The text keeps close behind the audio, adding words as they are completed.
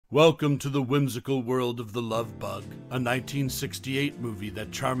Welcome to the whimsical world of The Love Bug, a 1968 movie that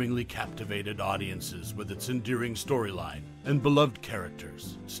charmingly captivated audiences with its endearing storyline and beloved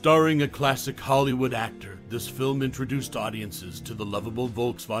characters. Starring a classic Hollywood actor, this film introduced audiences to the lovable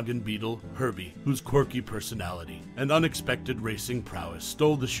Volkswagen Beetle, Herbie, whose quirky personality and unexpected racing prowess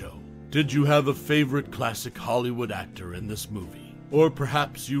stole the show. Did you have a favorite classic Hollywood actor in this movie? Or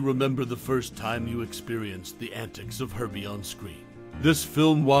perhaps you remember the first time you experienced the antics of Herbie on screen? This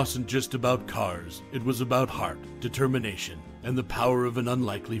film wasn't just about cars, it was about heart, determination, and the power of an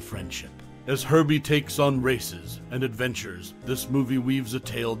unlikely friendship. As Herbie takes on races and adventures, this movie weaves a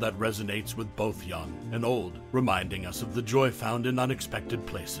tale that resonates with both young and old, reminding us of the joy found in unexpected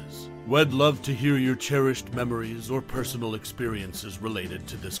places. We'd love to hear your cherished memories or personal experiences related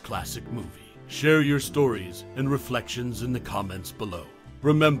to this classic movie. Share your stories and reflections in the comments below.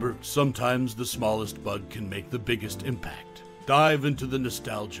 Remember, sometimes the smallest bug can make the biggest impact. Dive into the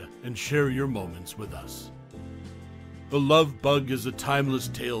nostalgia and share your moments with us. The Love Bug is a timeless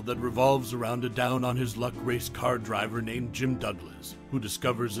tale that revolves around a down-on-his-luck race car driver named Jim Douglas, who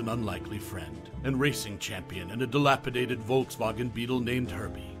discovers an unlikely friend and racing champion in a dilapidated Volkswagen Beetle named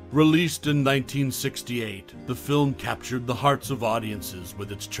Herbie. Released in 1968, the film captured the hearts of audiences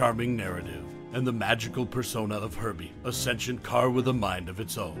with its charming narrative and the magical persona of Herbie, a sentient car with a mind of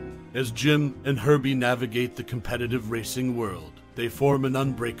its own. As Jim and Herbie navigate the competitive racing world, they form an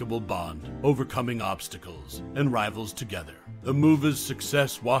unbreakable bond, overcoming obstacles and rivals together. The movie's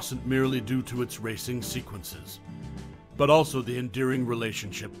success wasn't merely due to its racing sequences, but also the endearing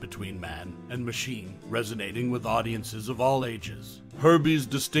relationship between man and machine, resonating with audiences of all ages. Herbie's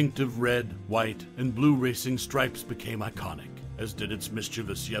distinctive red, white, and blue racing stripes became iconic, as did its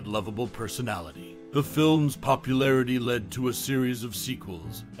mischievous yet lovable personality. The film's popularity led to a series of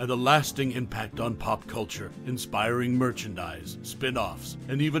sequels and a lasting impact on pop culture, inspiring merchandise, spin-offs,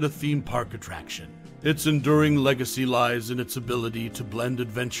 and even a theme park attraction. Its enduring legacy lies in its ability to blend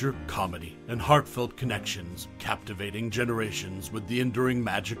adventure, comedy, and heartfelt connections, captivating generations with the enduring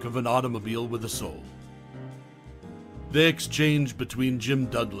magic of an automobile with a soul. The exchange between Jim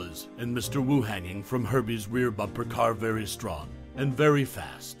Douglas and Mr. Wu hanging from Herbie's rear bumper car very strong and very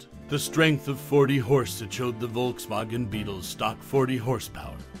fast. The strength of 40 horse it showed the Volkswagen Beetle's stock 40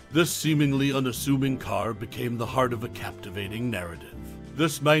 horsepower. This seemingly unassuming car became the heart of a captivating narrative.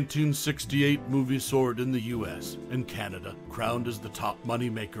 This 1968 movie soared in the US and Canada, crowned as the top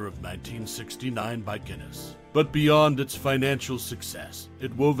moneymaker of 1969 by Guinness. But beyond its financial success,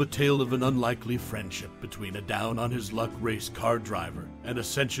 it wove a tale of an unlikely friendship between a down-on-his-luck race car driver and a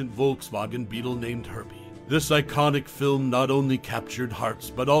sentient Volkswagen Beetle named Herbie. This iconic film not only captured hearts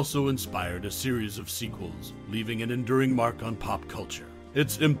but also inspired a series of sequels, leaving an enduring mark on pop culture.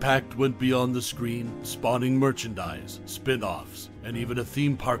 Its impact went beyond the screen, spawning merchandise, spin-offs, and even a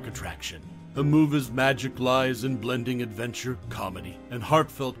theme park attraction. The movie's magic lies in blending adventure, comedy, and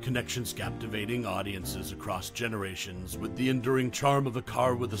heartfelt connections, captivating audiences across generations with the enduring charm of a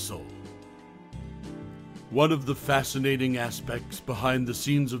car with a soul. One of the fascinating aspects behind the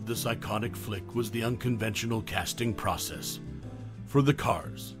scenes of this iconic flick was the unconventional casting process for the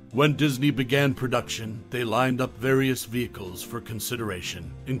cars. When Disney began production, they lined up various vehicles for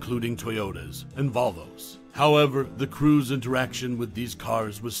consideration, including Toyotas and Volvos. However, the crew's interaction with these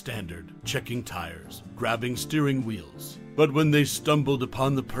cars was standard, checking tires, grabbing steering wheels. But when they stumbled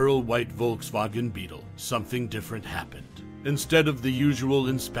upon the pearl-white Volkswagen Beetle, something different happened. Instead of the usual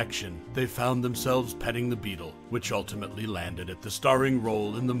inspection, they found themselves petting the Beetle, which ultimately landed at the starring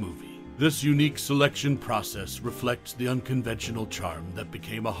role in the movie. This unique selection process reflects the unconventional charm that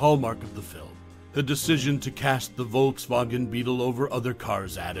became a hallmark of the film. The decision to cast the Volkswagen Beetle over other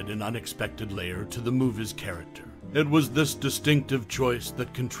cars added an unexpected layer to the movie's character. It was this distinctive choice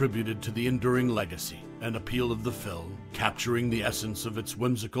that contributed to the enduring legacy and appeal of the film, capturing the essence of its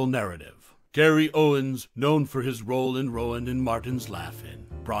whimsical narrative. Gary Owens, known for his role in Rowan and Martin's Laugh-In,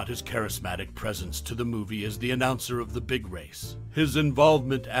 brought his charismatic presence to the movie as the announcer of the big race. His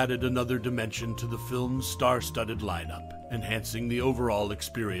involvement added another dimension to the film's star-studded lineup, enhancing the overall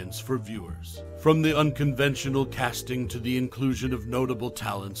experience for viewers. From the unconventional casting to the inclusion of notable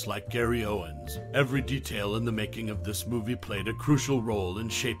talents like Gary Owens, every detail in the making of this movie played a crucial role in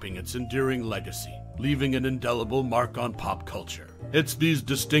shaping its enduring legacy, leaving an indelible mark on pop culture. It's these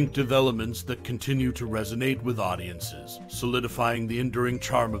distinctive elements that continue to resonate with audiences, solidifying the enduring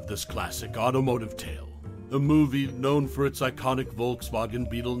charm of this classic automotive tale. The movie, known for its iconic Volkswagen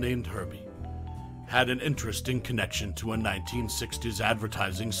Beetle named Herbie, had an interesting connection to a 1960s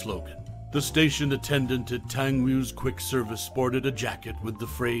advertising slogan. The station attendant at Tangwu's quick service sported a jacket with the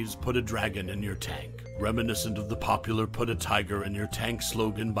phrase "Put a dragon in your tank," reminiscent of the popular "Put a tiger in your tank"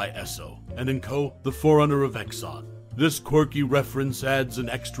 slogan by Esso and Co., the forerunner of Exxon. This quirky reference adds an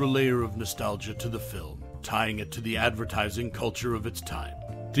extra layer of nostalgia to the film, tying it to the advertising culture of its time.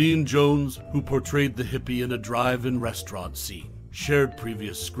 Dean Jones, who portrayed the hippie in a drive-in restaurant scene, shared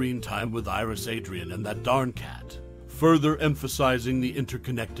previous screen time with Iris Adrian and that darn cat, further emphasizing the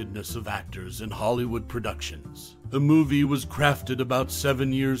interconnectedness of actors in Hollywood productions. The movie was crafted about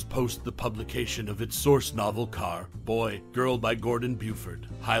 7 years post the publication of its source novel Car, Boy, Girl by Gordon Buford,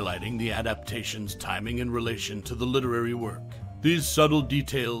 highlighting the adaptation's timing in relation to the literary work. These subtle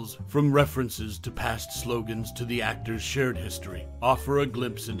details, from references to past slogans to the actors' shared history, offer a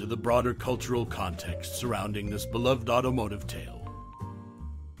glimpse into the broader cultural context surrounding this beloved automotive tale.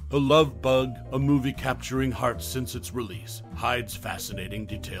 A Love Bug, a movie capturing hearts since its release, hides fascinating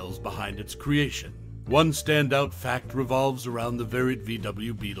details behind its creation. One standout fact revolves around the varied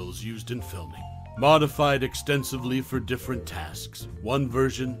VW Beetles used in filming. Modified extensively for different tasks, one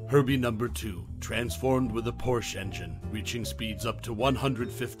version, Herbie No. 2, transformed with a Porsche engine, reaching speeds up to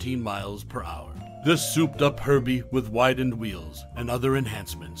 115 miles per hour. This souped-up Herbie with widened wheels and other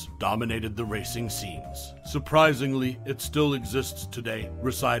enhancements dominated the racing scenes. Surprisingly, it still exists today,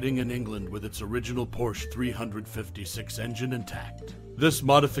 residing in England with its original Porsche 356 engine intact. This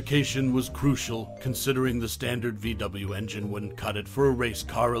modification was crucial, considering the standard VW engine wouldn't cut it for a race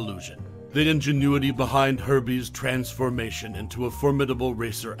car illusion. The ingenuity behind Herbie's transformation into a formidable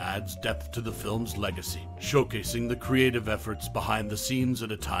racer adds depth to the film's legacy, showcasing the creative efforts behind the scenes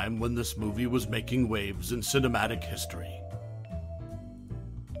at a time when this movie was making waves in cinematic history.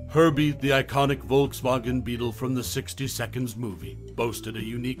 Herbie, the iconic Volkswagen Beetle from the 60 Seconds movie, boasted a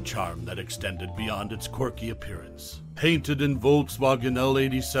unique charm that extended beyond its quirky appearance. Painted in Volkswagen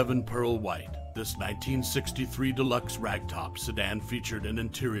L87 Pearl White, this 1963 deluxe ragtop sedan featured an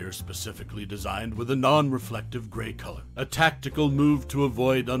interior specifically designed with a non-reflective gray color, a tactical move to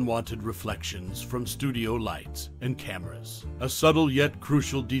avoid unwanted reflections from studio lights and cameras, a subtle yet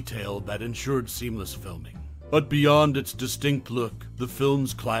crucial detail that ensured seamless filming. But beyond its distinct look, the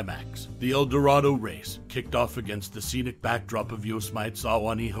film's climax, the El Dorado race, kicked off against the scenic backdrop of Yosemite's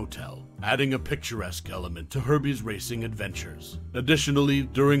Ahwahnee Hotel, adding a picturesque element to Herbie's racing adventures. Additionally,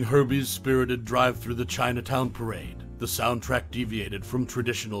 during Herbie's spirited drive through the Chinatown parade, the soundtrack deviated from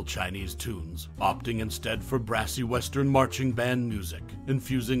traditional Chinese tunes, opting instead for brassy Western marching band music,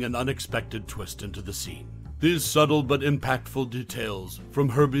 infusing an unexpected twist into the scene. These subtle but impactful details, from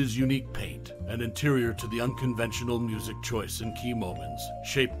Herbie's unique paint and interior to the unconventional music choice in key moments,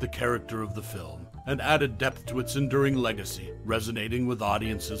 shaped the character of the film and added depth to its enduring legacy, resonating with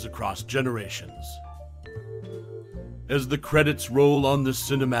audiences across generations. As the credits roll on this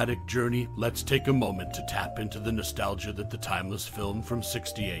cinematic journey, let's take a moment to tap into the nostalgia that the timeless film from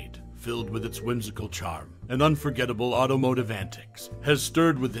 '68, filled with its whimsical charm and unforgettable automotive antics, has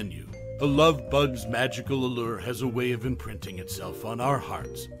stirred within you. A Love Bug's magical allure has a way of imprinting itself on our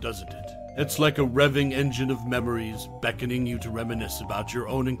hearts, doesn't it? It's like a revving engine of memories, beckoning you to reminisce about your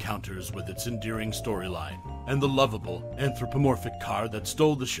own encounters with its endearing storyline and the lovable, anthropomorphic car that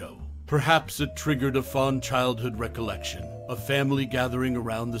stole the show. Perhaps it triggered a fond childhood recollection, a family gathering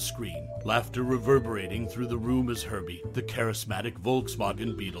around the screen, laughter reverberating through the room as Herbie, the charismatic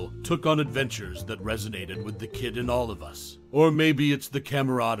Volkswagen Beetle, took on adventures that resonated with the kid in all of us. Or maybe it's the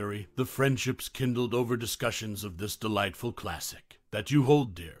camaraderie, the friendships kindled over discussions of this delightful classic, that you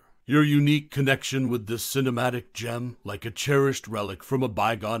hold dear. Your unique connection with this cinematic gem, like a cherished relic from a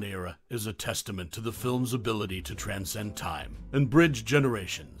bygone era, is a testament to the film's ability to transcend time and bridge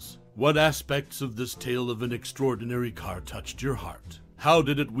generations. What aspects of this tale of an extraordinary car touched your heart? How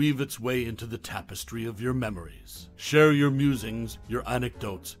did it weave its way into the tapestry of your memories? Share your musings, your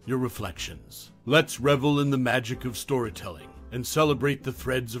anecdotes, your reflections. Let's revel in the magic of storytelling and celebrate the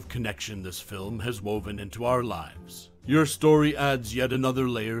threads of connection this film has woven into our lives. Your story adds yet another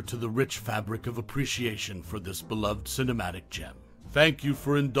layer to the rich fabric of appreciation for this beloved cinematic gem. Thank you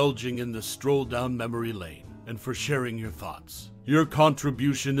for indulging in this stroll down memory lane and for sharing your thoughts. Your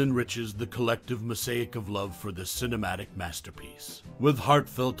contribution enriches the collective mosaic of love for this cinematic masterpiece. With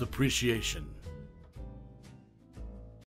heartfelt appreciation,